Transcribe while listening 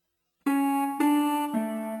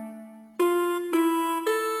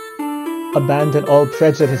Abandon all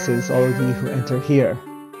prejudices, all ye who enter here.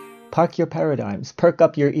 Park your paradigms, perk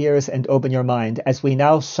up your ears, and open your mind as we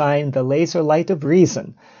now shine the laser light of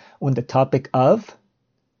reason on the topic of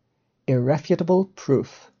irrefutable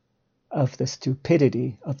proof of the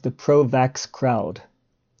stupidity of the pro-vax crowd.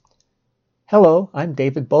 Hello, I'm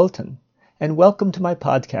David Bolton, and welcome to my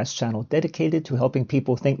podcast channel dedicated to helping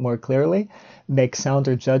people think more clearly, make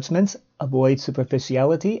sounder judgments, avoid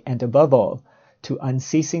superficiality, and above all, to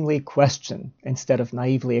unceasingly question instead of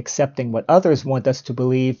naively accepting what others want us to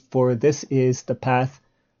believe, for this is the path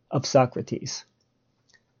of Socrates.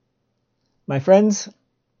 My friends,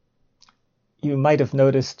 you might have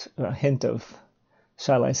noticed a hint of,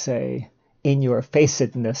 shall I say,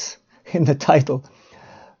 in-your-facedness in the title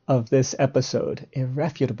of this episode,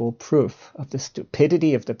 Irrefutable Proof of the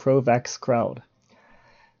Stupidity of the Pro-Vax Crowd.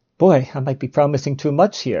 Boy, I might be promising too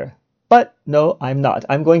much here, but no, I'm not.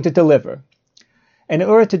 I'm going to deliver. And in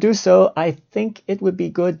order to do so, I think it would be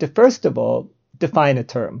good to, first of all, define a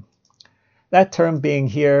term. That term being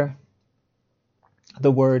here, the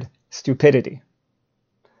word stupidity.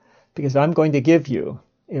 Because I'm going to give you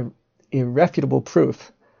irrefutable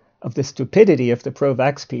proof of the stupidity of the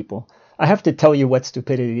pro-vax people. I have to tell you what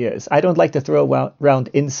stupidity is. I don't like to throw around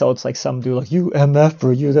insults like some do, like you MF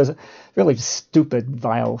or you, there's really stupid,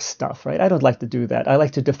 vile stuff, right? I don't like to do that. I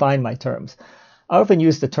like to define my terms. I often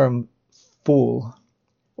use the term fool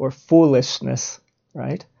or foolishness,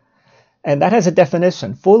 right? And that has a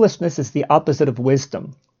definition. Foolishness is the opposite of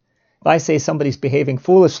wisdom. If I say somebody's behaving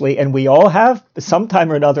foolishly, and we all have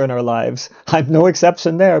sometime or another in our lives, I'm no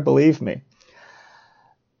exception there, believe me.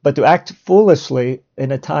 But to act foolishly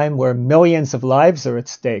in a time where millions of lives are at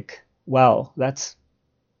stake, wow, that's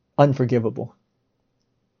unforgivable.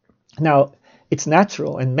 Now, it's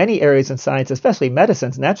natural in many areas in science, especially medicine,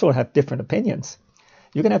 it's natural to have different opinions.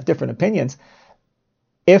 You can have different opinions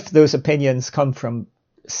if those opinions come from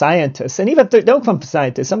scientists. And even if they don't come from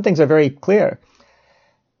scientists, some things are very clear.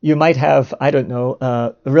 You might have, I don't know,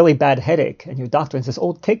 a really bad headache, and your doctor says,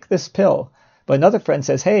 oh, take this pill. But another friend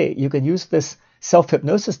says, hey, you can use this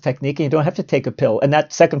self-hypnosis technique and you don't have to take a pill. And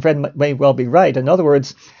that second friend may well be right. In other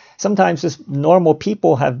words, sometimes just normal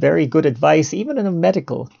people have very good advice, even in a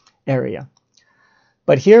medical area.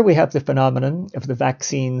 But here we have the phenomenon of the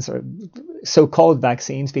vaccines, or so-called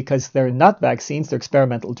vaccines, because they're not vaccines, they're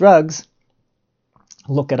experimental drugs.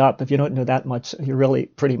 Look it up. If you don't know that much, you're really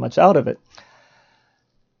pretty much out of it.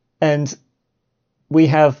 And we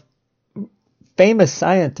have famous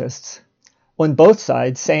scientists on both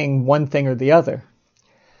sides saying one thing or the other.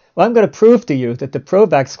 Well, I'm going to prove to you that the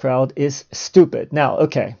pro-vax crowd is stupid. Now,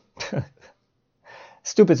 okay,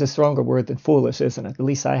 stupid is a stronger word than foolish, isn't it? At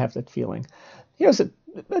least I have that feeling. Here's a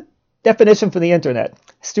definition from the internet.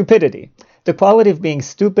 Stupidity, the quality of being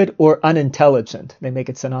stupid or unintelligent. They make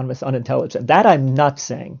it synonymous, unintelligent. That I'm not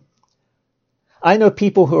saying. I know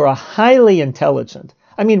people who are highly intelligent.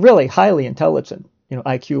 I mean, really highly intelligent,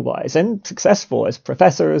 IQ-wise, and successful as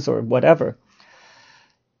professors or whatever.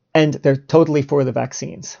 And they're totally for the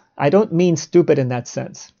vaccines. I don't mean stupid in that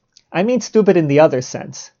sense. I mean stupid in the other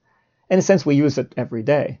sense. In a sense, we use it every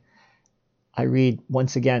day. I read,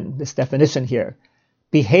 once again, this definition here.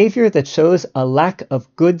 Behavior that shows a lack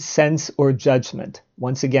of good sense or judgment.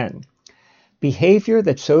 Once again, behavior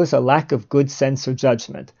that shows a lack of good sense or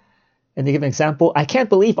judgment. And they give an example. I can't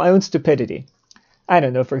believe my own stupidity. I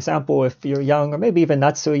don't know, for example, if you're young or maybe even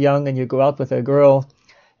not so young and you go out with a girl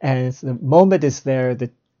and the moment is there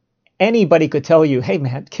that anybody could tell you, hey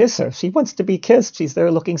man, kiss her. She wants to be kissed. She's there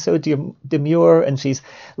looking so demure and she's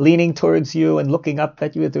leaning towards you and looking up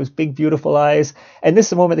at you with those big, beautiful eyes. And this is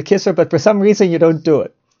the moment to kiss her, but for some reason you don't do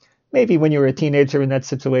it. Maybe when you were a teenager in that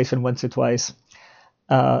situation once or twice.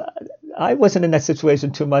 I wasn't in that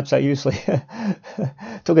situation too much. I usually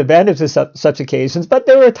took advantage of such occasions. But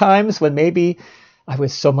there were times when maybe I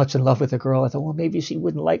was so much in love with a girl, I thought, well, maybe she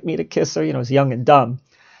wouldn't like me to kiss her. I was young and dumb.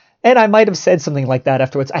 And I might have said something like that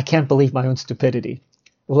afterwards. I can't believe my own stupidity.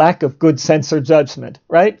 Lack of good sense or judgment,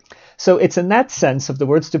 right? So it's in that sense of the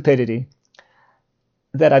word stupidity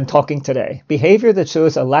that I'm talking today. Behavior that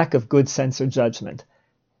shows a lack of good sense or judgment.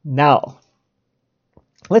 Now,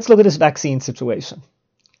 let's look at this vaccine situation.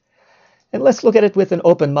 And let's look at it with an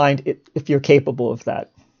open mind if you're capable of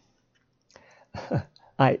that.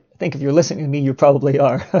 I think if you're listening to me, you probably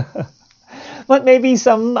are. But maybe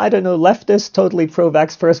some, I don't know, leftist, totally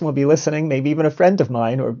pro-vax person will be listening, maybe even a friend of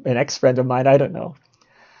mine or an ex-friend of mine, I don't know.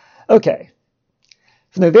 Okay.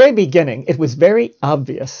 From the very beginning, it was very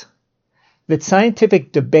obvious that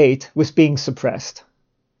scientific debate was being suppressed.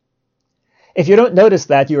 If you don't notice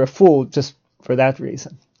that, you're a fool just for that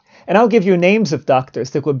reason. And I'll give you names of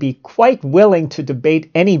doctors that would be quite willing to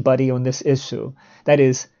debate anybody on this issue. That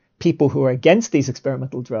is, people who are against these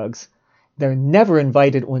experimental drugs. They're never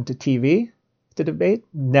invited onto TV to debate.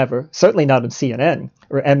 Never. Certainly not on CNN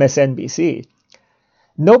or MSNBC.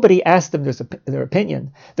 Nobody asked them their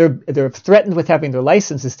opinion. They're threatened with having their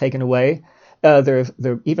licenses taken away. They're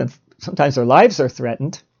even sometimes their lives are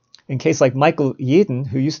threatened. In case like Michael Yeadon,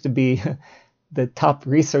 who used to be the top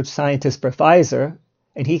research scientist for Pfizer,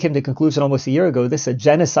 and he came to the conclusion almost a year ago, this is a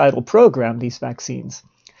genocidal program, these vaccines.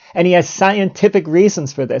 And he has scientific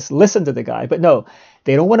reasons for this. Listen to the guy. But no,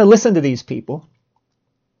 they don't want to listen to these people.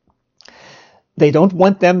 They don't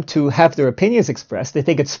want them to have their opinions expressed. They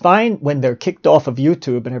think it's fine when they're kicked off of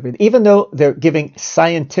YouTube and everything, even though they're giving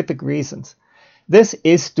scientific reasons. This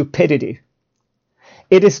is stupidity.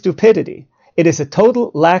 It is stupidity. It is a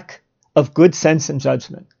total lack of good sense and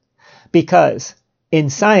judgment. Because in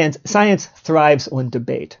science, science thrives on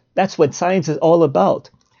debate. That's what science is all about.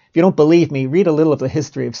 If you don't believe me, read a little of the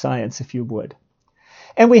history of science, if you would.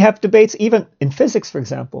 And we have debates even in physics, for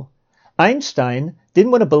example. Einstein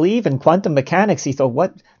didn't want to believe in quantum mechanics. He thought,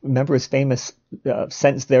 what? Remember his famous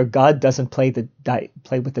sentence there, God doesn't play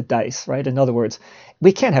with the dice, right? In other words,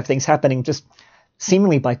 we can't have things happening just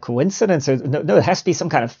seemingly by coincidence. No, there has to be some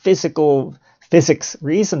kind of physics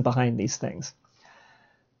reason behind these things.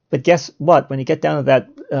 But guess what? When you get down to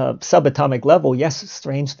that subatomic level, yes,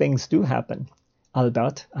 strange things do happen.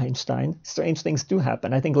 Albert Einstein, strange things do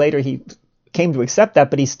happen. I think later he came to accept that,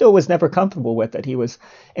 but he still was never comfortable with it. He was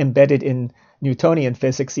embedded in Newtonian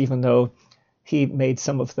physics, even though he made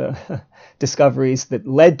some of the discoveries that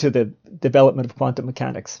led to the development of quantum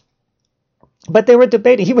mechanics. But they were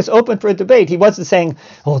debating. He was open for a debate. He wasn't saying,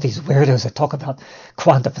 oh, these weirdos that talk about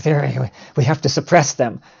quantum theory, we have to suppress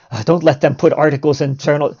them. Don't let them put articles in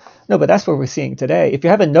journals. No, but that's what we're seeing today. If you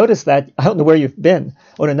haven't noticed that, I don't know where you've been,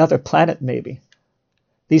 on another planet maybe.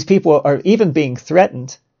 These people are even being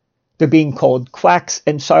threatened. They're being called quacks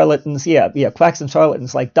and charlatans. Yeah, quacks and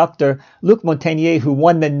charlatans, like Dr. Luc Montagnier, who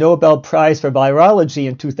won the Nobel Prize for Virology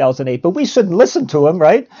in 2008. But we shouldn't listen to him,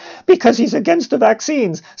 right? Because he's against the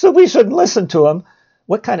vaccines. So we shouldn't listen to him.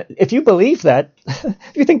 If you believe that,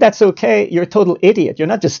 if you think that's okay, you're a total idiot. You're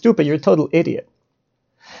not just stupid, you're a total idiot.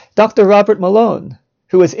 Dr. Robert Malone,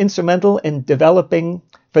 who was instrumental in developing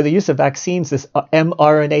for the use of vaccines this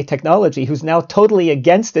mRNA technology, who's now totally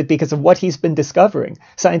against it because of what he's been discovering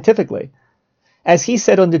scientifically. As he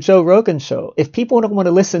said on the Joe Rogan show, if people don't want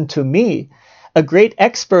to listen to me, a great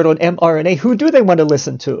expert on mRNA, who do they want to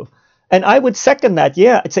listen to? And I would second that.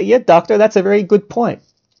 Yeah, I'd say, yeah, doctor, that's a very good point.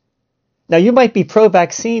 Now, you might be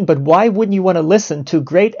pro-vaccine, but why wouldn't you want to listen to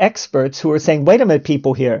great experts who are saying, wait a minute,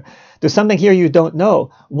 people here, there's something here you don't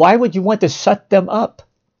know. Why would you want to shut them up?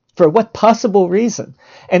 For what possible reason?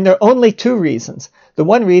 And there are only two reasons. The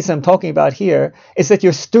one reason I'm talking about here is that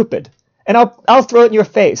you're stupid. And I'll throw it in your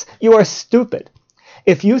face. You are stupid.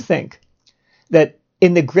 If you think that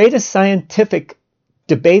in the greatest scientific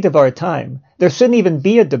debate of our time, there shouldn't even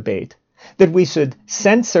be a debate, that we should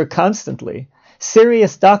censor constantly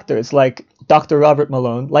serious doctors like Dr. Robert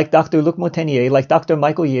Malone, like Dr. Luc Montagnier, like Dr.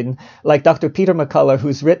 Michael Yeadon, like Dr. Peter McCullough,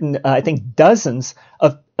 who's written, I think, dozens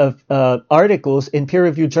of articles in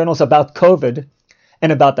peer-reviewed journals about COVID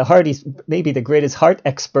and about the heart. He's maybe the greatest heart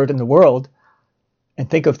expert in the world. And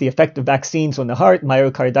think of the effect of vaccines on the heart,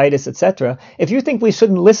 myocarditis, etc. If you think we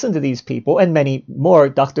shouldn't listen to these people, and many more,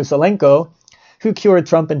 Dr. Zelenko, who cured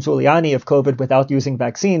Trump and Giuliani of COVID without using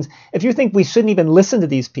vaccines, if you think we shouldn't even listen to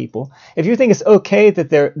these people, if you think it's okay that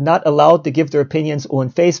they're not allowed to give their opinions on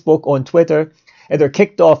Facebook, on Twitter, and they're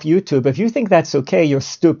kicked off YouTube, if you think that's okay, you're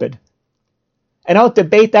stupid. And I'll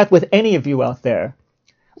debate that with any of you out there.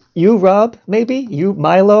 You, Rob, maybe? You,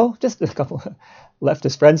 Milo? Just a couple of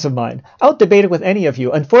leftist friends of mine. I'll debate it with any of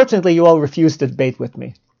you. Unfortunately, you all refuse to debate with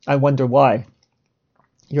me. I wonder why.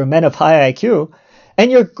 You're men of high IQ,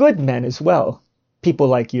 and you're good men as well. People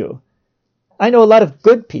like you. I know a lot of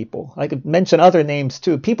good people. I could mention other names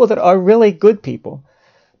too. People that are really good people.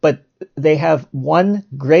 But they have one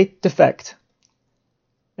great defect.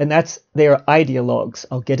 And that's they are ideologues.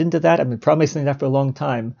 I'll get into that. I've been promising that for a long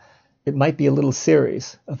time. It might be a little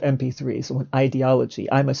series of MP3s on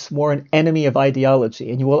ideology. I'm a sworn enemy of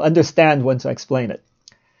ideology, and you will understand once I explain it.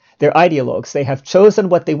 They're ideologues. They have chosen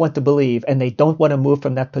what they want to believe, and they don't want to move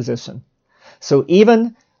from that position. So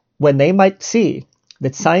even when they might see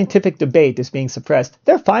that scientific debate is being suppressed,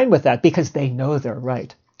 they're fine with that because they know they're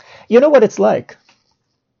right. You know what it's like?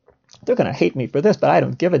 They're going to hate me for this, but I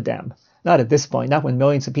don't give a damn. Not at this point, not when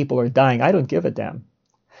millions of people are dying. I don't give a damn.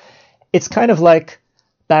 It's kind of like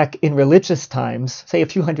back in religious times, say a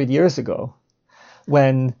few hundred years ago,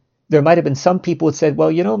 when there might have been some people who said,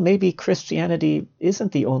 well, maybe Christianity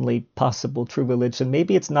isn't the only possible true religion.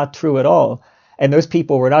 Maybe it's not true at all. And those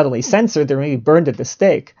people were not only censored, they were maybe burned at the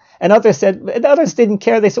stake. And others didn't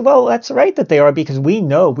care. They said, well, that's right that they are, because we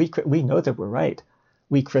know that we're right.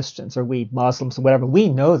 We Christians or we Muslims or whatever, we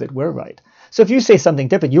know that we're right. So if you say something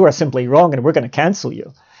different, you are simply wrong and we're going to cancel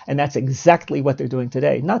you. And that's exactly what they're doing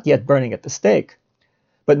today. Not yet burning at the stake.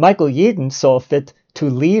 But Michael Yeadon saw fit to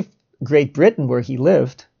leave Great Britain, where he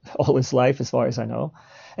lived all his life, as far as I know.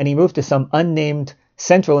 And he moved to some unnamed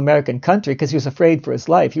Central American country because he was afraid for his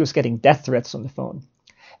life. He was getting death threats on the phone.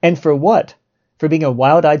 And for what? For being a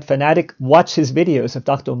wild-eyed fanatic? Watch his videos of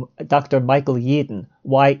Dr. Michael Yeadon,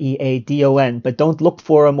 Yeadon, but don't look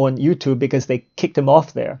for him on YouTube because they kicked him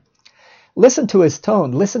off there. Listen to his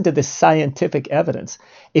tone. Listen to the scientific evidence.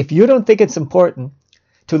 If you don't think it's important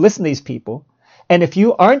to listen to these people, and if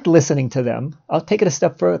you aren't listening to them, I'll take it a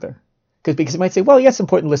step further. Because you might say, well, yes, it's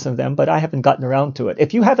important to listen to them, but I haven't gotten around to it.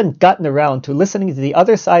 If you haven't gotten around to listening to the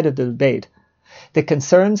other side of the debate that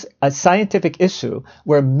concerns a scientific issue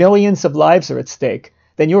where millions of lives are at stake,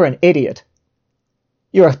 then you're an idiot.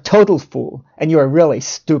 You're a total fool, and you are really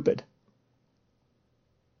stupid.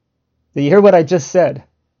 Do you hear what I just said?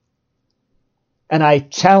 And I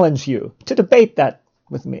challenge you to debate that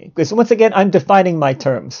with me. Because once again, I'm defining my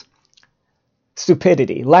terms.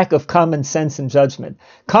 Stupidity, lack of common sense and judgment.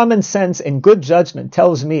 Common sense and good judgment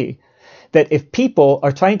tells me that if people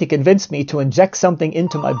are trying to convince me to inject something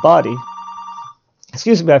into my body,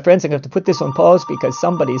 excuse me, my friends, I'm going to have to put this on pause because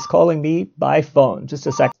somebody's calling me by phone. Just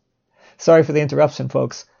a sec. Sorry for the interruption,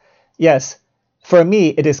 folks. Yes, for me,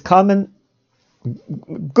 it is common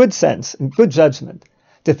good sense and good judgment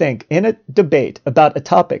to think in a debate about a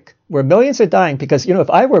topic where millions are dying because, if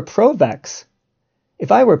I were pro-vax,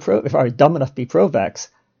 if I were dumb enough to be pro-vax,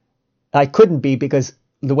 I couldn't be because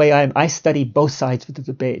the way I am, I study both sides of the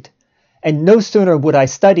debate. And no sooner would I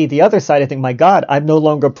study the other side, I think, my God, I'm no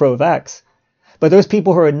longer pro-vax. But those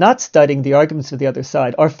people who are not studying the arguments of the other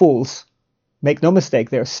side are fools. Make no mistake,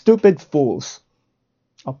 they're stupid fools.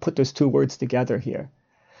 I'll put those two words together here.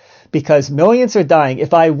 Because millions are dying.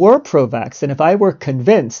 If I were pro-vax, and if I were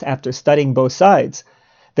convinced after studying both sides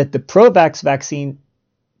that the pro-vax vaccine,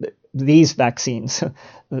 these vaccines,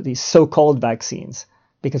 these so-called vaccines,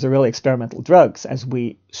 because they're really experimental drugs, as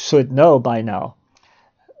we should know by now.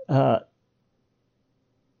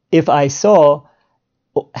 If I saw,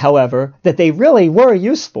 however, that they really were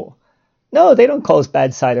useful, no, they don't cause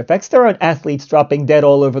bad side effects. There aren't athletes dropping dead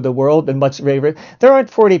all over the world and much rarer. There aren't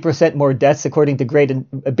 40% more deaths according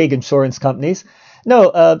to big insurance companies.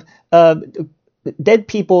 No, dead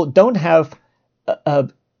people don't have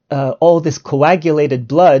all this coagulated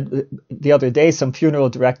blood. The other day, some funeral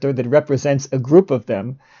director that represents a group of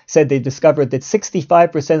them said they discovered that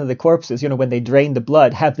 65% of the corpses, when they drain the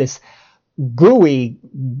blood, have this gooey,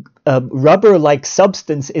 rubber-like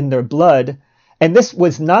substance in their blood. And this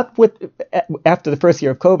was not after the first year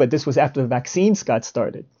of COVID. This was after the vaccines got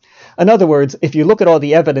started. In other words, if you look at all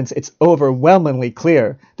the evidence, it's overwhelmingly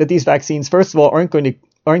clear that these vaccines, first of all, aren't going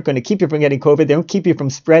to keep you from getting COVID. They don't keep you from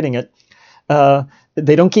spreading it.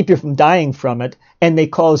 They don't keep you from dying from it, and they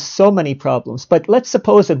cause so many problems. But let's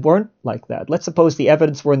suppose it weren't like that. Let's suppose the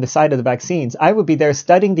evidence were on the side of the vaccines. I would be there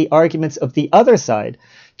studying the arguments of the other side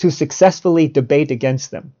to successfully debate against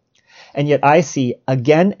them. And yet I see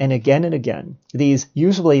again and again and again these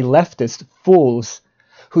usually leftist fools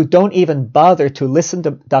who don't even bother to listen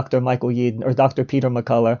to Dr. Michael Yeadon or Dr. Peter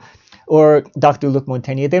McCullough or Dr. Luc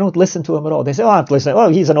Montagnier. They don't listen to him at all. They say, I'm listening. Oh,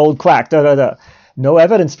 he's an old quack. Da, da, da. No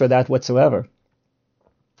evidence for that whatsoever.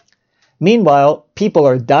 Meanwhile, people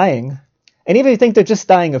are dying. And even if you think they're just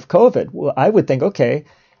dying of COVID, well, I would think, okay,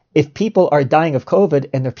 if people are dying of COVID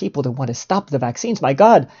and there are people that want to stop the vaccines, my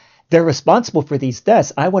God, they're responsible for these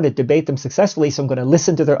deaths. I want to debate them successfully, so I'm going to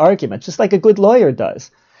listen to their arguments, just like a good lawyer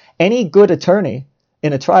does. Any good attorney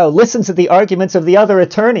in a trial listens to the arguments of the other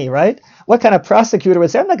attorney, right? What kind of prosecutor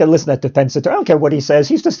would say, I'm not going to listen to that defense attorney. I don't care what he says.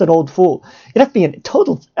 He's just an old fool. You'd have to be a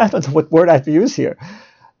total, I don't know what word I have to use here.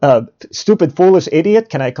 Stupid, foolish, idiot.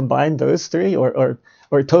 Can I combine those three? Or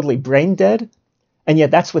totally brain dead? And yet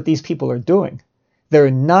that's what these people are doing. They're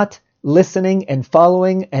not listening and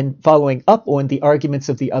following up on the arguments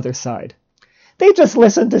of the other side. They just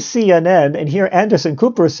listen to CNN and hear Anderson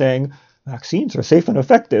Cooper saying, vaccines are safe and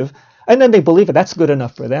effective, and then they believe it. That's good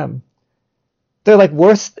enough for them. They're like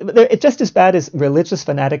worse. They're just as bad as religious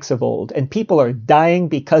fanatics of old, and people are dying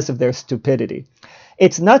because of their stupidity.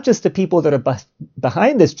 It's not just the people that are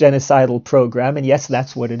behind this genocidal program, and yes,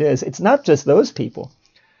 that's what it is. It's not just those people.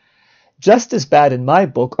 Just as bad in my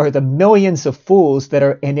book are the millions of fools that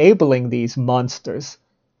are enabling these monsters.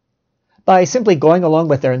 by simply going along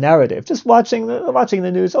with their narrative, just watching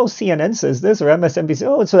the news. Oh, CNN says this, or MSNBC.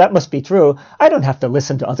 Oh, so that must be true. I don't have to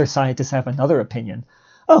listen to other scientists have another opinion.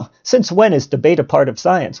 Oh, since when is debate a part of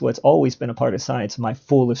science? Well, it's always been a part of science, my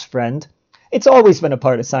foolish friend. It's always been a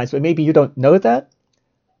part of science, but maybe you don't know that.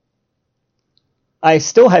 I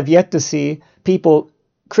still have yet to see people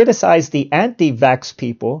criticize the anti-vax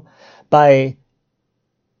people by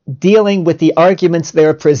dealing with the arguments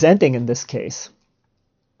they're presenting in this case.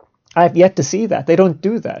 I've yet to see that. They don't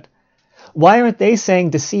do that. Why aren't they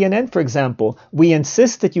saying to CNN, for example, we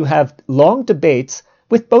insist that you have long debates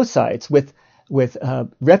with both sides, with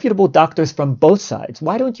reputable doctors from both sides?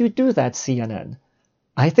 Why don't you do that, CNN?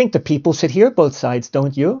 I think the people should hear both sides,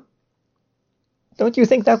 don't you? Don't you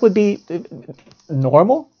think that would be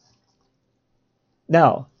normal?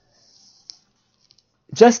 Now,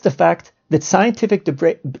 just the fact that scientific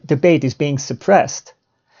debate is being suppressed,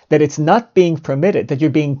 that it's not being permitted, that you're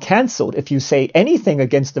being canceled if you say anything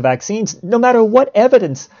against the vaccines, no matter what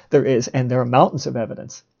evidence there is, and there are mountains of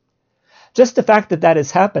evidence. Just the fact that that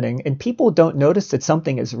is happening and people don't notice that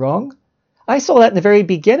something is wrong. I saw that in the very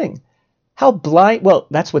beginning. How blind, well,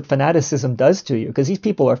 that's what fanaticism does to you, because these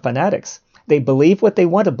people are fanatics. They believe what they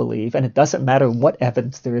want to believe, and it doesn't matter what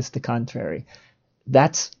evidence there is to the contrary.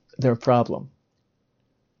 That's their problem.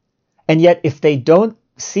 And yet, if they don't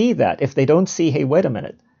see that, if they don't see, hey, wait a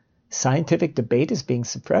minute, scientific debate is being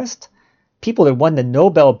suppressed. People that won the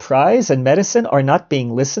Nobel Prize in medicine are not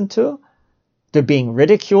being listened to. They're being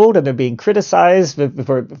ridiculed and they're being criticized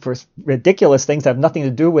for ridiculous things that have nothing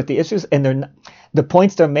to do with the issues, and the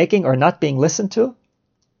points they're making are not being listened to.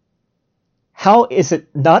 How is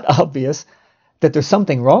it not obvious that there's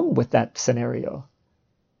something wrong with that scenario?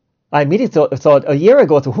 I immediately thought a year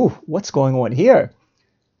ago, what's going on here?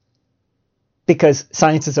 Because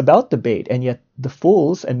science is about debate, and yet the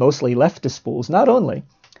fools, and mostly leftist fools, not only,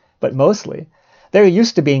 but mostly, they're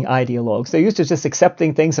used to being ideologues. They're used to just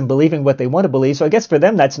accepting things and believing what they want to believe. So I guess for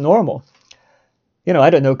them, that's normal. I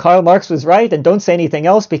don't know, Karl Marx was right, and don't say anything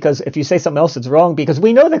else, because if you say something else, it's wrong, because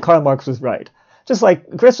we know that Karl Marx was right. Just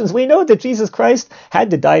like Christians, we know that Jesus Christ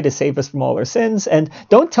had to die to save us from all our sins, and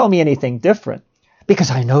don't tell me anything different,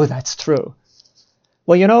 because I know that's true.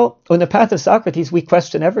 Well, on the path of Socrates, we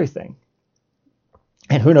question everything.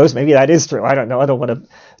 And who knows, maybe that is true. I don't know. I don't want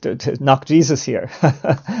to knock Jesus here.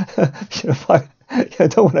 I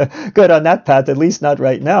don't want to go down that path, at least not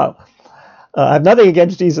right now. I have nothing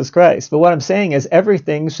against Jesus Christ. But what I'm saying is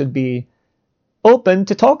everything should be open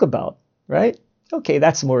to talk about, right? Okay,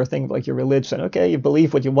 that's more a thing like your religion. Okay, you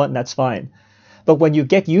believe what you want, and that's fine. But when you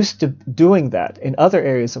get used to doing that in other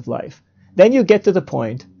areas of life, then you get to the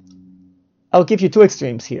point. I'll give you two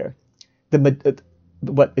extremes here.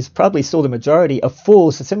 What is probably still the majority of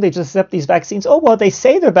fools that simply just accept these vaccines. Oh, well, they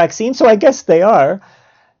say they're vaccines, so I guess they are.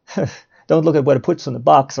 Don't look at what it puts in the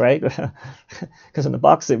box, right? Because in the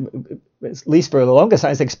box, at least for the longest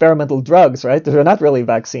time, it's experimental drugs, right? They're not really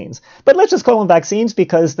vaccines. But let's just call them vaccines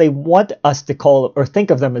because they want us to call or think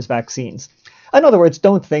of them as vaccines. In other words,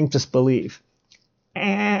 don't think, just believe.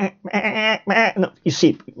 No, you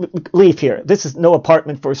sheep, leave here. This is no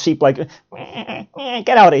apartment for sheep. Like,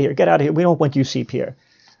 get out of here. Get out of here. We don't want you sheep here.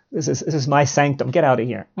 This is my sanctum. Get out of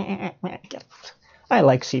here. I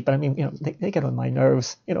like sheep, but I mean, they get on my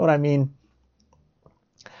nerves. You know what I mean?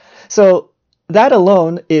 So that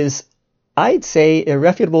alone is, I'd say,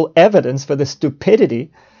 irrefutable evidence for the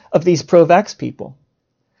stupidity of these pro-vax people.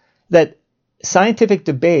 That scientific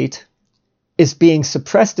debate is being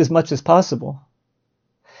suppressed as much as possible.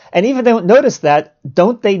 And even they don't notice that,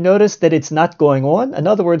 don't they notice that it's not going on? In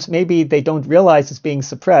other words, maybe they don't realize it's being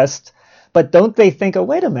suppressed, but don't they think, oh,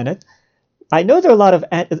 wait a minute, I know there are a lot of,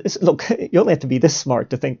 look, you only have to be this smart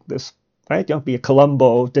to think this, right? You don't be a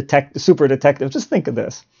Columbo super detective. Just think of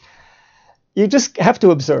this. You just have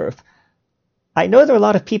to observe. I know there are a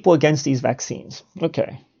lot of people against these vaccines.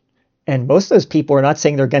 Okay. And most of those people are not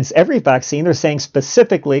saying they're against every vaccine. They're saying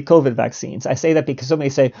specifically COVID vaccines. I say that because somebody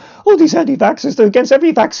say, oh, these anti-vaxxers, they're against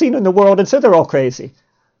every vaccine in the world, and so they're all crazy.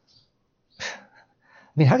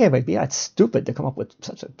 I mean, how can I be that stupid to come up with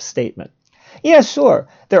such a statement? Yeah, sure.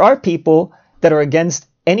 There are people that are against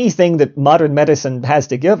anything that modern medicine has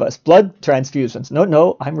to give us. Blood transfusions.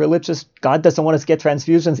 No, I'm religious. God doesn't want us to get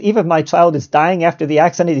transfusions. Even if my child is dying after the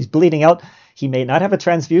accident, he's bleeding out, he may not have a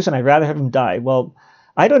transfusion. I'd rather have him die. Well,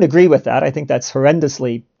 I don't agree with that. I think that's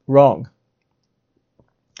horrendously wrong.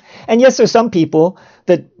 And yes, there's some people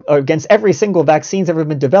that are against every single vaccine that's ever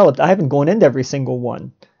been developed. I haven't gone into every single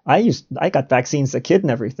one. I got vaccines as a kid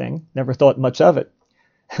and everything. Never thought much of it.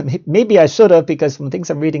 Maybe I should have, because from things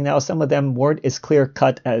I'm reading now, some of them weren't as clear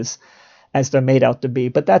cut as they're made out to be.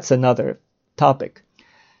 But that's another topic.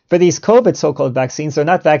 For these COVID so-called vaccines, they're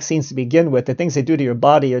not vaccines to begin with. The things they do to your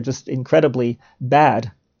body are just incredibly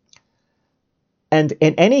bad. And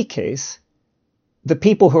in any case, the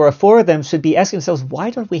people who are for them should be asking themselves, why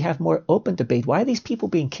don't we have more open debate? Why are these people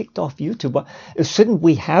being kicked off YouTube? Shouldn't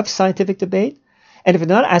we have scientific debate? And if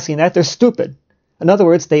they're not asking that, they're stupid. In other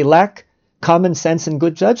words, they lack common sense and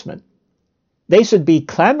good judgment. They should be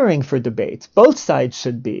clamoring for debates. Both sides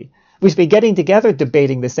should be. We should be getting together,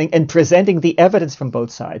 debating this thing, and presenting the evidence from both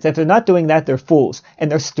sides. If they're not doing that, they're fools, and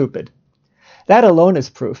they're stupid. That alone is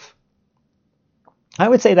proof. I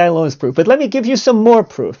would say that alone is proof. But let me give you some more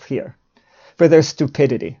proof here for their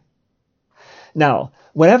stupidity. Now,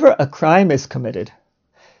 whenever a crime is committed,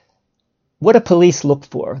 what do police look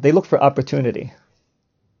for? They look for opportunity.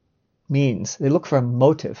 Means. They look for a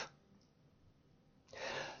motive.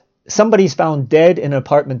 Somebody's found dead in an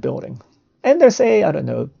apartment building. And there's, say, I don't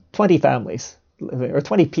know, 20 families, or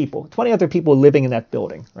 20 people, 20 other people living in that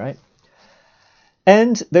building, right?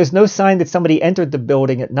 And there's no sign that somebody entered the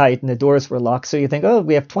building at night and the doors were locked. So you think, oh,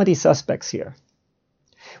 we have 20 suspects here.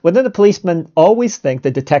 Well, then the policemen always think,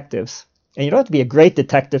 the detectives, and you don't have to be a great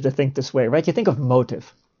detective to think this way, right? You think of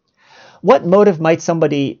motive. What motive might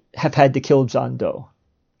somebody have had to kill John Doe?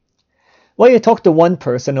 Well, you talk to one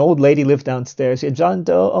person, an old lady lived downstairs. Yeah, John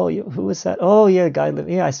Doe, oh, who was that? Oh, yeah, guy lived,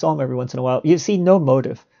 yeah, I saw him every once in a while. You see no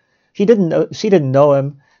motive. She didn't know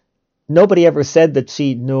him. Nobody ever said that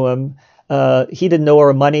she knew him. He didn't know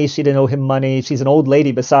her money. She didn't owe him money. She's an old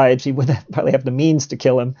lady besides. She wouldn't probably have the means to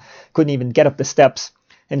kill him. Couldn't even get up the steps.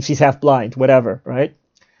 And she's half blind, whatever, right?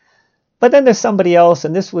 But then there's somebody else,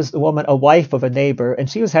 and this was the woman, a wife of a neighbor, and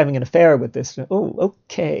she was having an affair with this. Oh,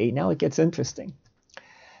 okay, now it gets interesting.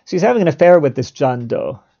 She's having an affair with this John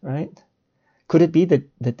Doe, right? Could it be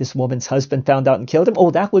that this woman's husband found out and killed him?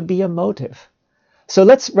 Oh, that would be a motive. So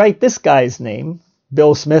let's write this guy's name,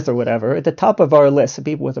 Bill Smith or whatever, at the top of our list of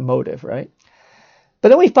people with a motive, right? But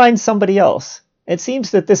then we find somebody else. It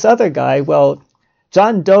seems that this other guy, well,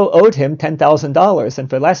 John Doe owed him $10,000, and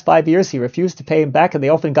for the last 5 years he refused to pay him back, and they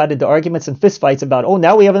often got into arguments and fistfights about, oh,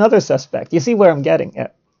 now we have another suspect. You see where I'm getting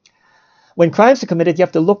at? When crimes are committed, you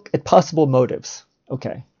have to look at possible motives.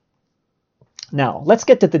 Okay. Now, let's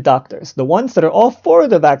get to the doctors, the ones that are all for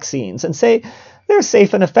the vaccines and say they're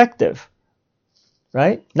safe and effective,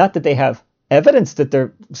 right? Not that they have evidence that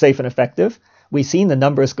they're safe and effective. We've seen the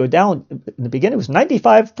numbers go down. In the beginning, it was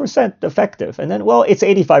 95% effective. And then, well, it's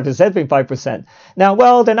 85%, 75%. Now,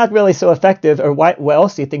 well, they're not really so effective. Or why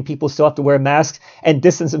else do you think people still have to wear masks and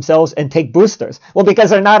distance themselves and take boosters? Well,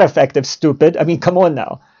 because they're not effective, stupid. I mean, come on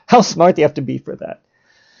now. How smart do you have to be for that?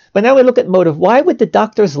 But now we look at motive. Why would the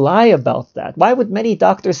doctors lie about that? Why would many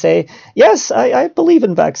doctors say, yes, I believe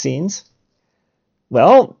in vaccines?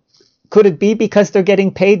 Well, could it be because they're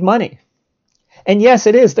getting paid money? And yes,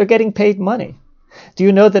 it is. They're getting paid money. Do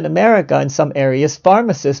you know that in America, in some areas,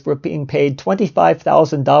 pharmacists were being paid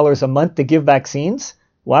 $25,000 a month to give vaccines?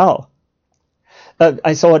 Wow.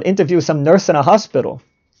 I saw an interview with some nurse in a hospital.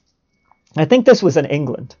 I think this was in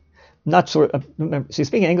England. I'm not sure. She's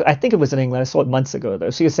speaking English. I think it was in England. I saw it months ago, though.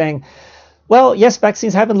 She was saying, well, yes,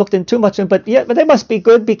 vaccines, I haven't looked in too much, but they must be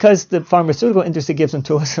good because the pharmaceutical industry gives them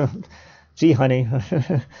to us. Gee, honey,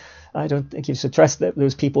 I don't think you should trust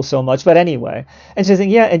those people so much. But anyway, and she's saying,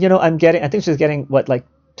 yeah, and I think she's getting what, like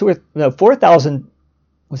 4,000,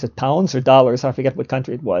 was it pounds or dollars? I forget what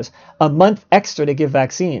country it was, a month extra to give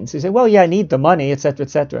vaccines. You say, well, yeah, I need the money, et cetera, et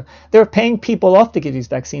cetera. They're paying people off to give these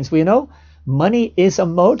vaccines. Well, money is a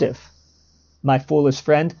motive. My foolish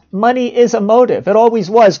friend, money is a motive. It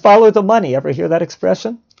always was. Follow the money. Ever hear that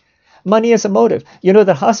expression? Money is a motive. You know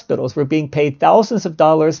that hospitals were being paid thousands of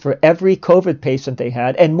dollars for every COVID patient they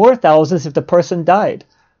had, and more thousands if the person died.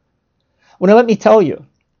 Well, now let me tell you,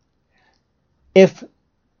 if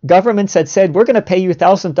governments had said, we're going to pay you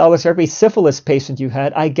 $1,000 for every syphilis patient you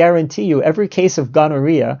had, I guarantee you every case of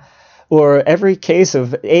gonorrhea or every case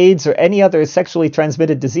of AIDS or any other sexually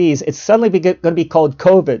transmitted disease, it's suddenly going to be called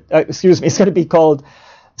COVID. It's going to be called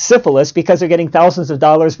syphilis because they're getting thousands of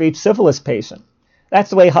dollars for each syphilis patient. That's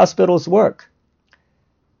the way hospitals work.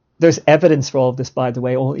 There's evidence for all of this, by the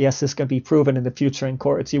way. Oh, yes, this can be proven in the future in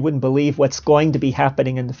courts. You wouldn't believe what's going to be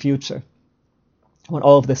happening in the future when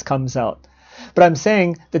all of this comes out. But I'm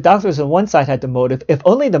saying the doctors on one side had the motive, if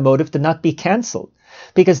only the motive to not be canceled.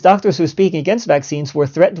 Because doctors who were speaking against vaccines were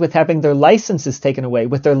threatened with having their licenses taken away,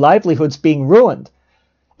 with their livelihoods being ruined.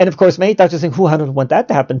 And of course, many doctors think, I don't want that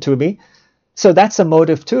to happen to me. So that's a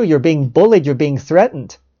motive too. You're being bullied, you're being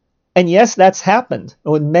threatened. And yes, that's happened.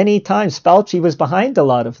 Many times Fauci was behind a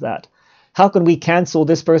lot of that. How can we cancel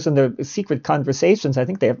this person? Their secret conversations, I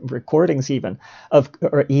think they have recordings even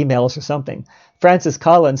or emails or something. Francis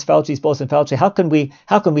Collins, Fauci's boss, and Fauci,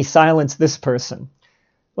 how can we silence this person?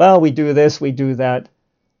 Well, we do this, we do that.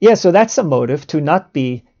 Yeah, so that's a motive to not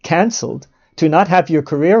be canceled, to not have your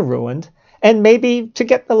career ruined, and maybe to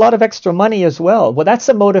get a lot of extra money as well. Well, that's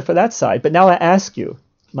a motive for that side. But now I ask you,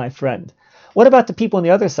 my friend, what about the people on the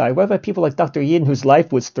other side? What about people like Dr. Yin, whose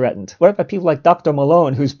life was threatened? What about people like Dr.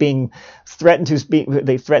 Malone, who's being threatened,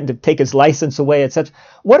 they threatened to take his license away, etc.?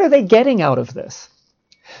 What are they getting out of this?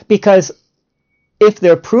 Because if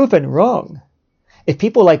they're proven wrong, if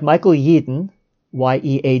people like Michael Yeadon,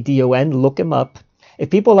 Yeadon, look him up, if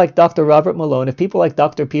people like Dr. Robert Malone, if people like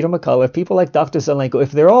Dr. Peter McCullough, if people like Dr. Zelenko,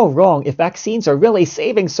 if they're all wrong, if vaccines are really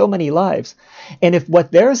saving so many lives, and if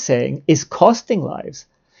what they're saying is costing lives,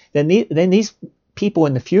 then these people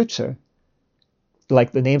in the future,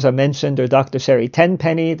 like the names I mentioned, or Dr. Sherry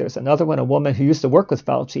Tenpenny, there's another one, a woman who used to work with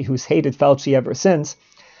Fauci, who's hated Fauci ever since,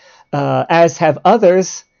 as have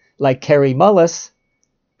others like Kerry Mullis,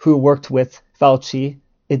 who worked with Fauci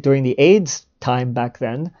during the AIDS time back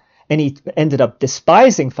then, and he ended up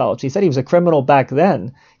despising Fauci. He said he was a criminal back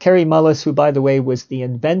then. Kerry Mullis, who, by the way, was the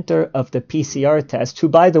inventor of the PCR test, who,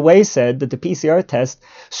 by the way, said that the PCR test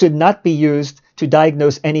should not be used to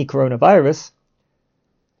diagnose any coronavirus,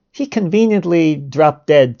 he conveniently dropped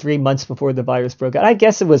dead 3 months before the virus broke out. I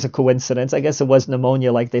guess it was a coincidence. I guess it was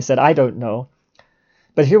pneumonia, like they said. I don't know.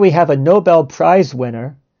 But here we have a Nobel Prize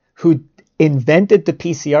winner who invented the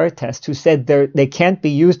PCR test, who said they can't be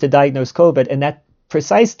used to diagnose COVID, and that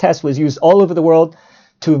precise test was used all over the world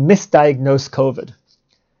to misdiagnose COVID.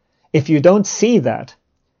 If you don't see that,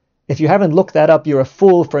 if you haven't looked that up, you're a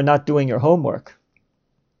fool for not doing your homework.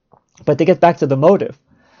 But to get back to the motive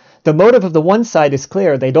of the one side is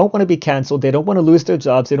clear. They don't want to be canceled. They don't want to lose their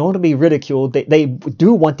jobs. They don't want to be ridiculed. They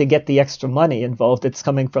do want to get the extra money involved that's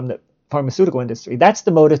coming from the pharmaceutical industry. That's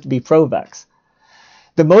the motive to be pro-vax.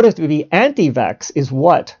 The motive to be anti-vax is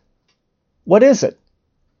what? What is it?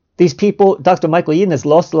 These people, Dr. Michael Yeadon has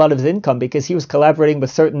lost a lot of his income because he was collaborating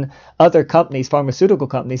with certain other companies, pharmaceutical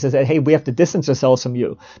companies, that said, hey, we have to distance ourselves from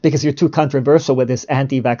you because you're too controversial with this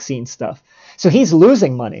anti-vaccine stuff. So he's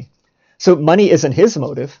losing money. So money isn't his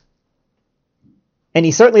motive. And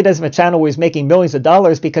he certainly doesn't have a channel where he's making millions of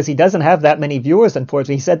dollars because he doesn't have that many viewers,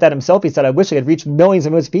 unfortunately. He said that himself. He said, I wish I could reach millions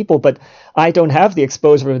and millions of people, but I don't have the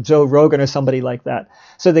exposure of Joe Rogan or somebody like that.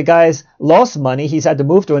 So the guy's lost money. He's had to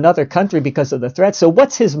move to another country because of the threat. So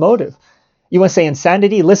what's his motive? You want to say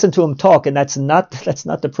insanity? Listen to him talk, and that's not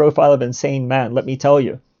the profile of an insane man, let me tell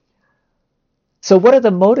you. So what are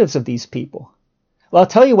the motives of these people? Well, I'll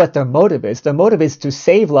tell you what their motive is. Their motive is to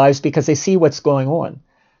save lives because they see what's going on.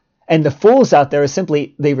 And the fools out there are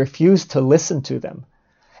simply, they refuse to listen to them.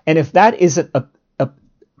 And if that isn't a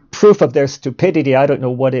proof of their stupidity, I don't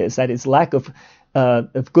know what is. That is lack of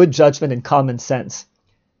good judgment and common sense.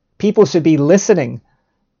 People should be listening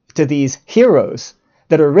to these heroes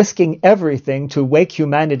that are risking everything to wake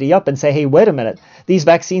humanity up and say, hey, wait a minute, these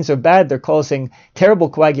vaccines are bad. They're causing terrible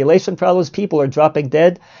coagulation problems. People are dropping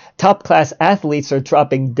dead. Top-class athletes are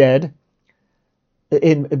dropping dead.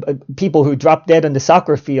 In people who drop dead on the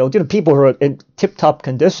soccer field, people who are in tip-top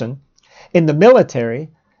condition. In the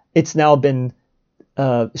military, it's now been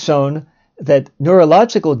shown that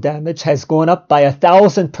neurological damage has gone up by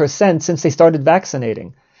 1,000% since they started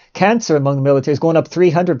vaccinating. Cancer among the military has gone up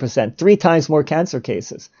 300%, 3 times more cancer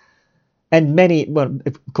cases. And many,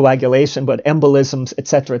 coagulation, but embolisms,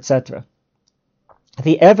 etc., etc.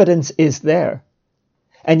 The evidence is there.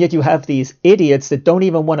 And yet you have these idiots that don't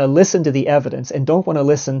even want to listen to the evidence and don't want to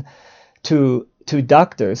listen to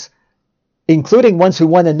doctors, including ones who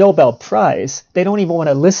won a Nobel Prize. They don't even want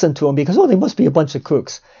to listen to them because, they must be a bunch of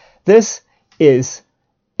kooks. This is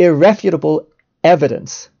irrefutable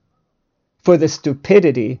evidence for the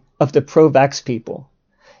stupidity of the pro-vax people.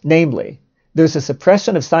 Namely, there's a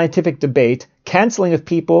suppression of scientific debate, canceling of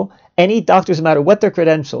people, any doctors, no matter what their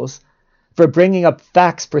credentials, for bringing up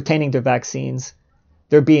facts pertaining to vaccines.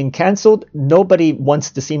 They're being canceled. Nobody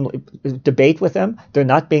wants to debate with them. They're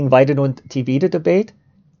not being invited on TV to debate.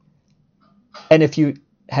 And if you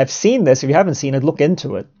have seen this, if you haven't seen it, look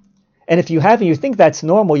into it. And if you haven't, you think that's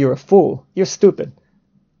normal, you're a fool. You're stupid.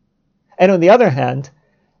 And on the other hand,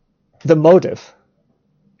 the motive.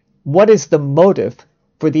 What is the motive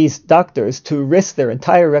for these doctors to risk their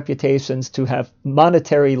entire reputations, to have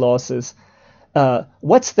monetary losses?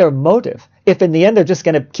 What's their motive? If in the end they're just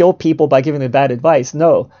going to kill people by giving them bad advice?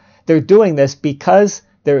 No, they're doing this because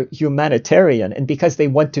they're humanitarian and because they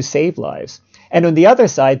want to save lives. And on the other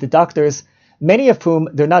side, the doctors, many of whom,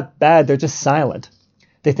 they're not bad, they're just silent.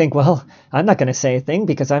 They think, well, I'm not going to say anything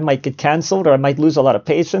because I might get canceled or I might lose a lot of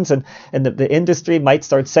patients, and the industry might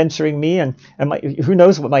start censoring me, and who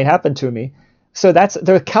knows what might happen to me. So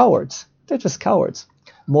they're cowards. They're just cowards.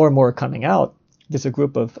 More and more are coming out. There's a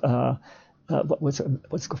group of what's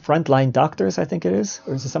frontline doctors, I think it is,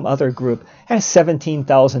 or is it some other group? It has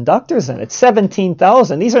 17,000 doctors in it.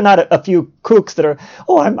 17,000. These are not a few kooks that are,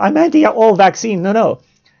 I'm anti all vaccine. No.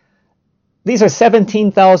 These are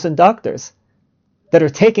 17,000 doctors that are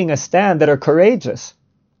taking a stand, that are courageous.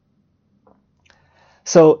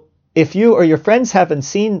 So if you or your friends haven't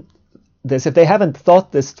seen this, if they haven't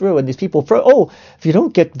thought this through, and these people, if you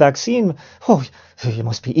don't get vaccine, you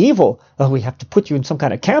must be evil. We have to put you in some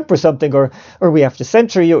kind of camp or something, or we have to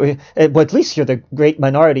censor you. Well, at least you're the great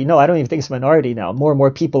minority. No, I don't even think it's a minority now. More and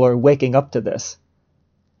more people are waking up to this.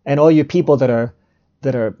 And all you people that are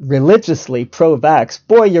religiously pro-vax,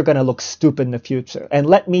 boy, you're going to look stupid in the future. And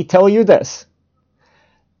let me tell you this.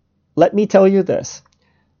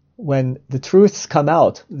 When the truths come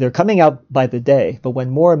out, they're coming out by the day, but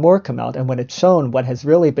when more and more come out, and when it's shown what has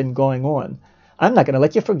really been going on, I'm not going to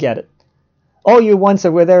let you forget it. All you ones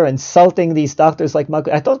that were there insulting these doctors like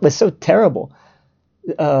Michael, I thought it was so terrible.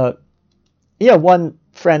 One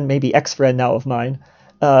friend, maybe ex-friend now of mine,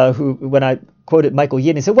 who, when I quoted Michael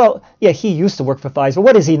Yeadon, he said, well, yeah, he used to work for Pfizer.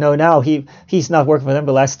 What does he know now? He's not working for them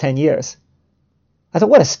the last 10 years. I thought,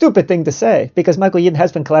 what a stupid thing to say, because Michael Yeadon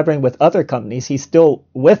has been collaborating with other companies. He's still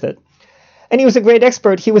with it. And he was a great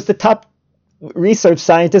expert. He was the top research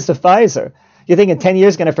scientist of Pfizer. You think in 10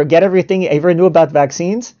 years going to forget everything he ever knew about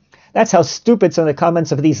vaccines? That's how stupid some of the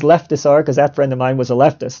comments of these leftists are, because that friend of mine was a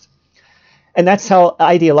leftist. And that's how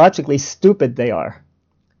ideologically stupid they are.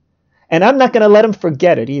 And I'm not going to let them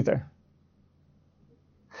forget it either.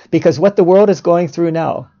 Because what the world is going through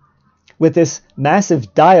now, with this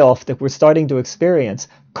massive die-off that we're starting to experience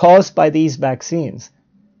caused by these vaccines,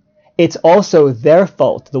 it's also their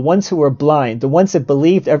fault. The ones who were blind, the ones that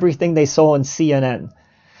believed everything they saw on CNN,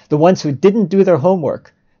 the ones who didn't do their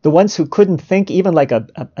homework, the ones who couldn't think even like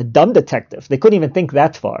a dumb detective. They couldn't even think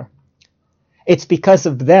that far. It's because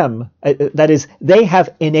of them, that is, they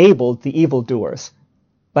have enabled the evildoers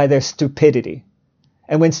by their stupidity.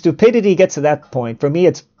 And when stupidity gets to that point, for me,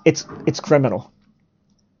 it's criminal.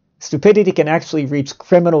 Stupidity can actually reach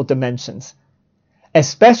criminal dimensions,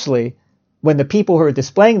 especially when the people who are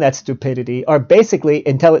displaying that stupidity are basically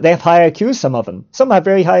intelligent. They have high IQs, some of them. Some have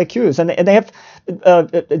very high IQs, and they have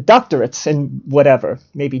doctorates in whatever,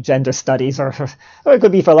 maybe gender studies, or it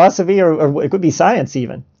could be philosophy, or it could be science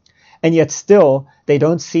even. And yet still, they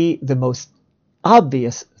don't see the most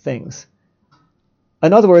obvious things.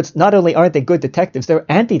 In other words, not only aren't they good detectives, they're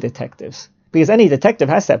anti-detectives. Because any detective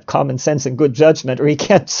has to have common sense and good judgment, or he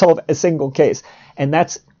can't solve a single case. And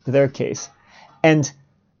that's their case. And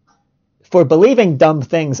for believing dumb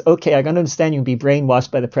things, okay, I can understand you can be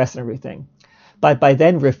brainwashed by the press and everything. But by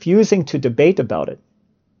then refusing to debate about it,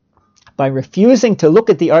 by refusing to look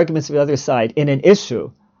at the arguments of the other side in an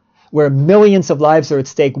issue where millions of lives are at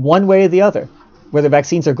stake one way or the other, whether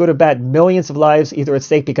vaccines are good or bad, millions of lives either at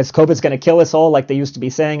stake because COVID's going to kill us all like they used to be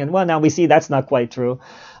saying, and well, now we see that's not quite true.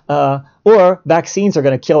 Or vaccines are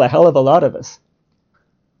going to kill a hell of a lot of us.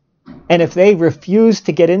 And if they refuse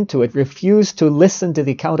to get into it, refuse to listen to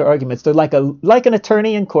the counter arguments, they're like an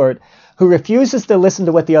attorney in court who refuses to listen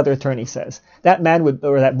to what the other attorney says. That man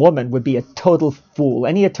or that woman would be a total fool.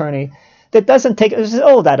 Any attorney that doesn't take it, says,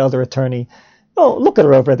 oh, that other attorney, oh, look at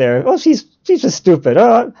her over there. Oh, she's just stupid.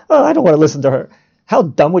 Oh, I don't want to listen to her. How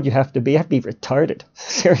dumb would you have to be? You have to be retarded,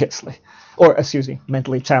 seriously. Or,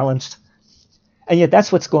 mentally challenged. And yet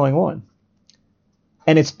that's what's going on.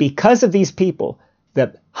 And it's because of these people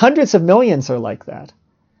that hundreds of millions are like that.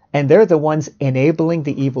 And they're the ones enabling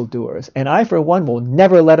the evildoers. And I, for one, will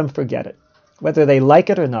never let them forget it, whether they like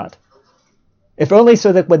it or not. If only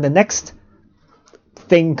so that when the next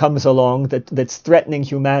thing comes along that's threatening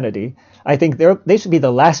humanity, I think they should be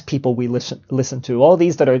the last people we listen to. All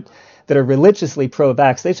these that are religiously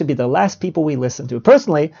pro-vax, they should be the last people we listen to.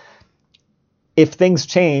 Personally, if things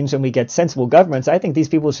change and we get sensible governments, I think these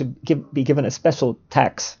people should be given a special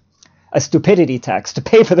tax, a stupidity tax, to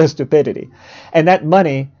pay for their stupidity. And that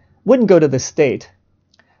money wouldn't go to the state.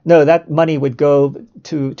 No, that money would go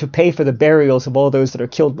to pay for the burials of all those that are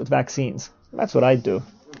killed with vaccines. That's what I'd do.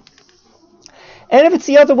 And if it's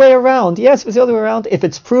the other way around, if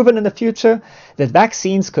it's proven in the future that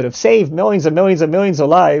vaccines could have saved millions and millions and millions of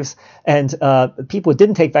lives, and people who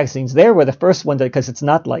didn't take vaccines, they were the first one, because it's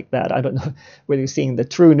not like that. I don't know whether you're seeing the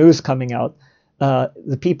true news coming out.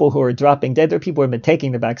 The people who are dropping dead, they're people who have been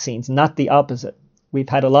taking the vaccines, not the opposite. We've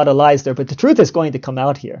had a lot of lies there, but the truth is going to come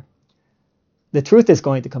out here. The truth is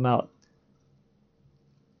going to come out.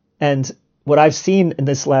 And what I've seen in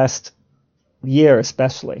this last year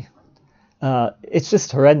especially, it's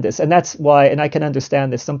just horrendous. And that's why, and I can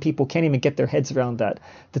understand this, some people can't even get their heads around that.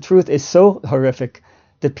 The truth is so horrific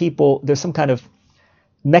that there's some kind of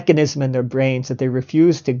mechanism in their brains that they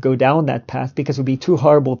refuse to go down that path because it would be too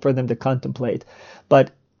horrible for them to contemplate.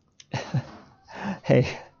 But hey,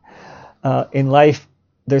 in life,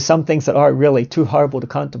 there's some things that are really too horrible to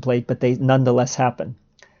contemplate, but they nonetheless happen.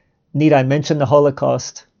 Need I mention the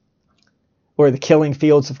Holocaust, or the killing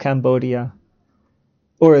fields of Cambodia,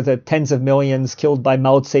 or the tens of millions killed by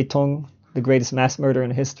Mao Zedong, the greatest mass murderer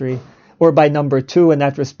in history, or by number 2 in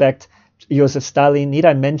that respect, Joseph Stalin? Need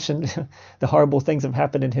I mention the horrible things that have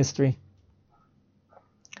happened in history?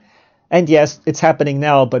 And yes, it's happening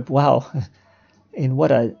now, but wow, in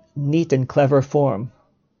what a neat and clever form.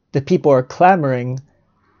 The people are clamoring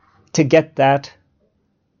to get that,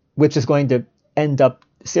 which is going to end up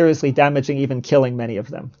seriously damaging, even killing many of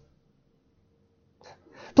them.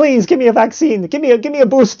 Please give me a vaccine. Give me a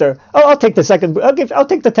booster. Oh, I'll take the second. I'll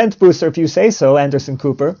take the 10th booster if you say so, Anderson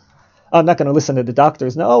Cooper. I'm not going to listen to the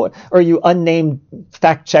doctors. No, or you unnamed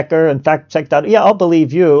fact checker and fact checked out. Yeah, I'll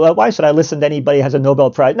believe you. Why should I listen to anybody who has a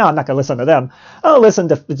Nobel Prize? No, I'm not going to listen to them. I'll listen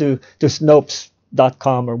to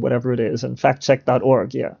Snopes.com or whatever it is and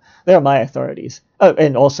factcheck.org. Yeah, they're my authorities. Oh,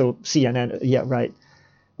 and also CNN. Yeah, right.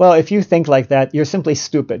 Well, if you think like that, you're simply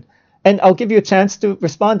stupid. And I'll give you a chance to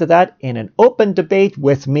respond to that in an open debate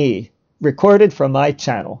with me, recorded from my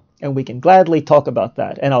channel. And we can gladly talk about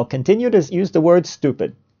that. And I'll continue to use the word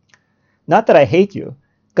stupid. Not that I hate you,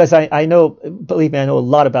 because I know, believe me, I know a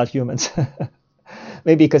lot about humans.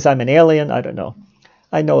 Maybe because I'm an alien, I don't know.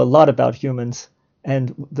 I know a lot about humans.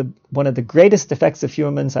 And one of the greatest effects of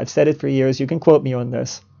humans, I've said it for years, you can quote me on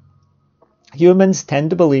this. Humans tend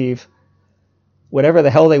to believe whatever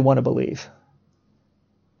the hell they want to believe.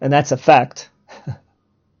 And that's a fact.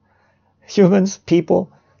 Humans,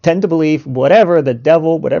 people, tend to believe whatever the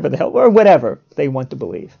devil, whatever the hell, or whatever they want to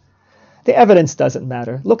believe. The evidence doesn't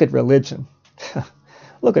matter. Look at religion.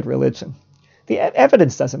 Look at religion. The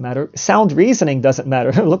evidence doesn't matter. Sound reasoning doesn't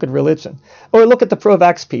matter. Look at religion. Or look at the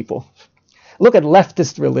pro-vax people. Look at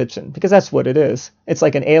leftist religion, because that's what it is. It's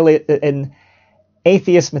like an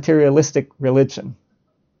atheist materialistic religion.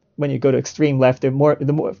 When you go to extreme left, the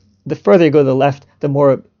further you go to the left, the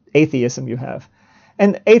more atheism you have.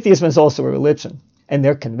 And atheism is also a religion, and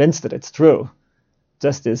they're convinced that it's true,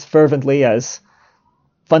 just as fervently as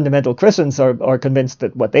fundamental Christians are convinced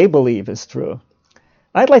that what they believe is true.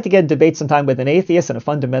 I'd like to get in debate sometime with an atheist and a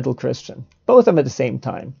fundamental Christian, both of them at the same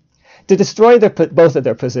time, to destroy both of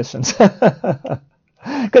their positions.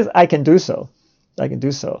 Because I can do so. I can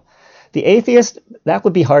do so. The atheist, that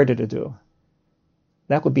would be harder to do.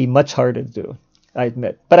 That would be much harder to do, I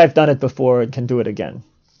admit. But I've done it before and can do it again.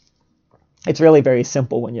 It's really very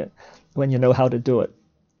simple when you know how to do it.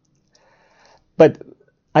 But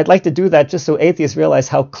I'd like to do that just so atheists realize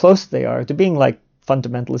how close they are to being like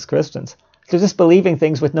fundamentalist Christians. To just believing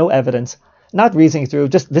things with no evidence, not reasoning through,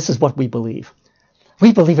 just this is what we believe.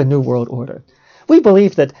 We believe a new world order. We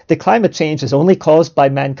believe that the climate change is only caused by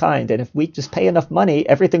mankind, and if we just pay enough money,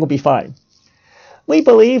 everything will be fine. We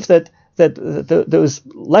believe that those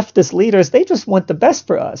leftist leaders, they just want the best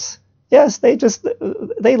for us. Yes, they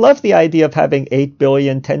love the idea of having 8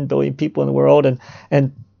 billion, 10 billion people in the world,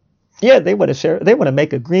 and yeah, they want to share. They want to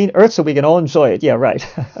make a green earth so we can all enjoy it. Yeah, right.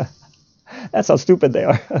 That's how stupid they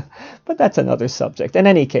are. But that's another subject. In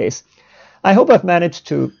any case, I hope I've managed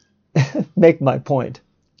to make my point.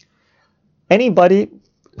 Anybody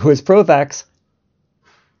who is pro-vax,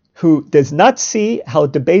 who does not see how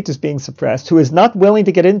debate is being suppressed, who is not willing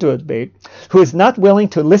to get into a debate, who is not willing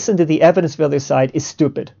to listen to the evidence of the other side, is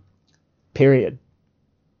stupid. Period.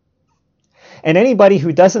 And anybody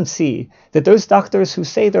who doesn't see that those doctors who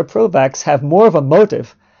say they're pro-vax have more of a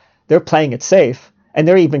motive, they're playing it safe, and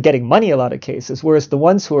they're even getting money in a lot of cases, whereas the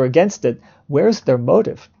ones who are against it, where's their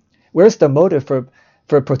motive? Where's the motive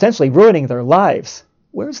for potentially ruining their lives?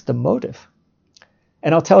 Where's the motive?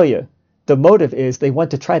 And I'll tell you, the motive is they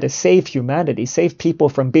want to try to save humanity, save people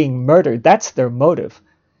from being murdered. That's their motive.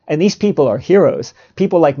 And these people are heroes.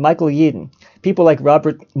 People like Michael Yeadon, people like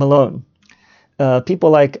Robert Malone,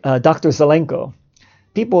 people like Dr. Zelenko,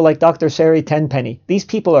 people like Dr. Sherry Tenpenny. These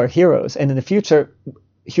people are heroes, and in the future,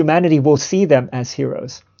 humanity will see them as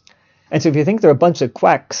heroes. And so if you think they're a bunch of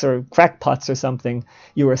quacks or crackpots or something,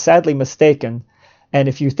 you are sadly mistaken. And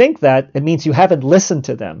if you think that, it means you haven't listened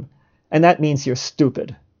to them, and that means you're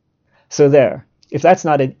stupid. So there. If that's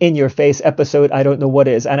not an in-your-face episode, I don't know what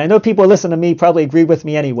is. And I know people listen to me probably agree with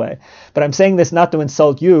me anyway, but I'm saying this not to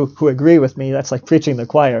insult you who agree with me. That's like preaching the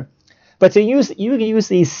choir. But you can use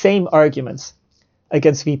these same arguments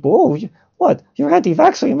against people. Oh, what? You're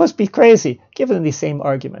anti-vaxxer? You must be crazy. Give them these same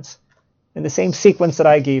arguments in the same sequence that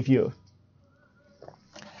I gave you,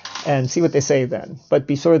 and see what they say then. But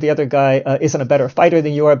be sure the other guy isn't a better fighter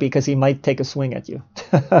than you are, because he might take a swing at you.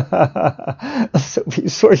 So be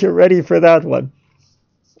sure you're ready for that one,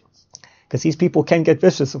 because these people can get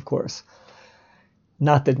vicious, of course.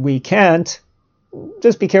 Not that we can't.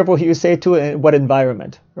 Just be careful who you say it to and in what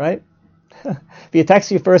environment, right? If he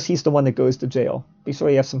attacks you first, he's the one that goes to jail. Be sure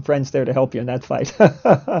you have some friends there to help you in that fight.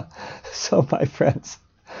 So, my friends,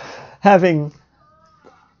 having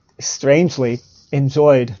strangely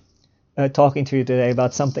enjoyed talking to you today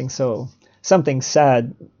about something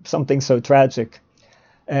sad, something so tragic,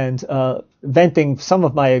 and venting some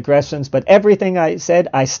of my aggressions, but everything I said,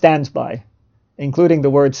 I stand by, including the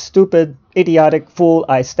words stupid, idiotic, fool.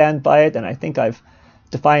 I stand by it, and I think I've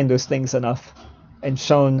defined those things enough and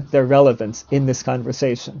shown their relevance in this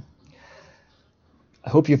conversation. I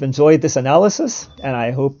hope you've enjoyed this analysis, and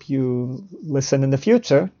I hope you listen in the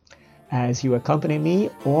future as you accompany me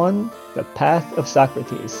on the path of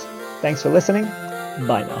Socrates. Thanks for listening.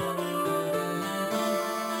 Bye now.